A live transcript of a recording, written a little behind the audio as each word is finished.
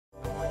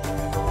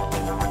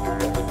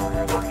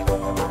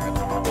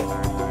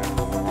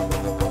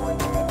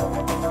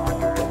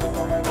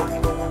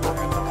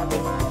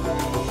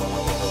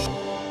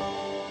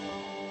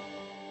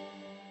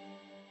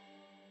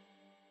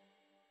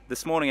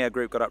This morning our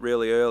group got up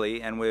really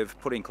early and we've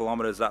put in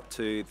kilometres up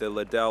to the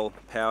Liddell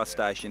Power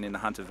Station in the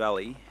Hunter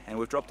Valley, and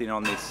we've dropped in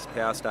on this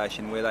power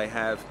station where they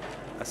have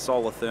a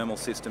solar thermal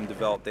system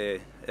developed there.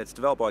 It's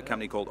developed by a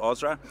company called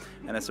Osra,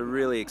 and it's a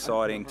really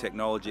exciting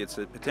technology. It's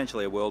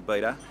potentially a world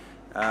beater.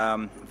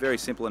 Very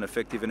simple and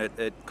effective, and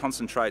it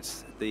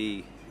concentrates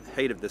the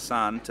heat of the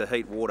sun to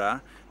heat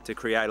water to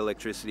create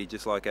electricity,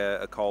 just like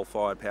a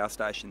coal-fired power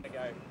station.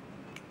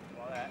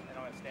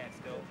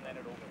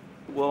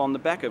 Well, on the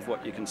back of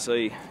what you can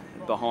see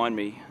behind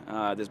me,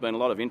 there's been a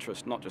lot of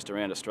interest, not just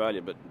around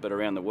Australia, but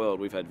around the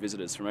world. We've had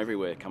visitors from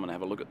everywhere come and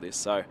have a look at this.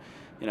 So,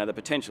 you know, the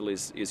potential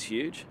is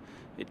huge.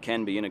 It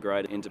can be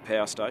integrated into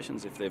power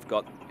stations if they've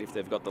got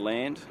the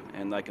land,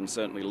 and they can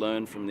certainly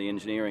learn from the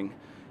engineering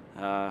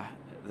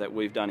that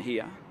we've done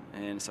here,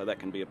 and so that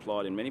can be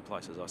applied in many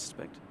places, I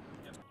suspect.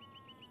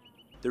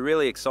 The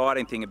really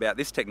exciting thing about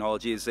this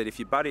technology is that if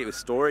you buddy it with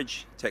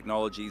storage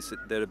technologies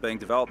that are being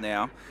developed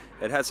now,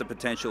 it has the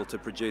potential to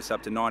produce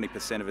up to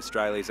 90% of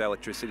Australia's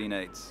electricity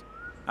needs.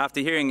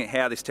 After hearing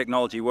how this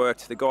technology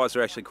worked, the guys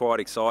are actually quite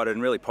excited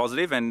and really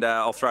positive, and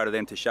I'll throw to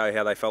them to show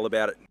how they felt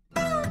about it.